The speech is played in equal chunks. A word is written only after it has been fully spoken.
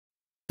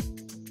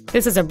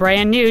This is a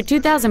brand new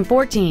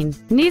 2014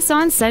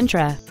 Nissan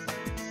Sentra.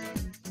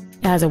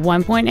 It has a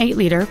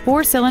 1.8-liter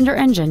four-cylinder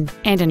engine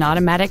and an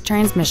automatic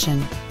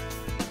transmission.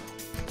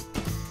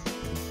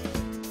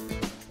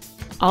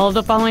 All of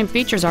the following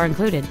features are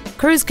included: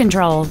 cruise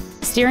control,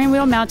 steering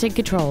wheel mounted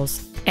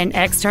controls, an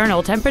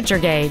external temperature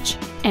gauge,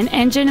 an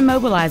engine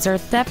immobilizer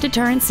theft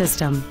deterrent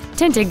system,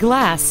 tinted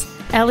glass,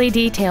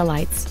 LED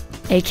taillights,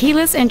 a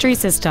keyless entry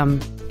system,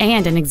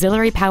 and an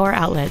auxiliary power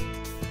outlet.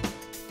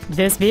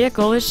 This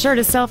vehicle is sure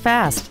to sell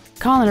fast.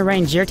 Call and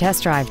arrange your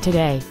test drive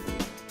today.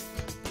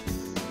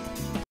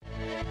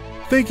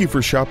 Thank you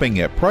for shopping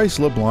at Price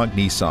LeBlanc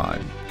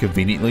Nissan,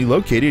 conveniently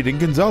located in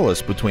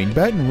Gonzales between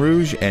Baton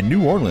Rouge and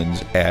New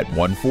Orleans at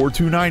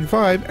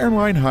 14295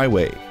 Airline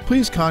Highway.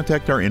 Please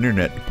contact our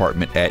internet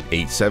department at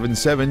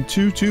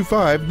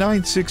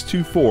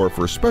 877-225-9624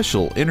 for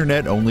special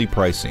internet-only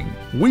pricing.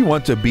 We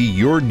want to be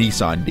your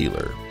Nissan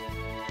dealer.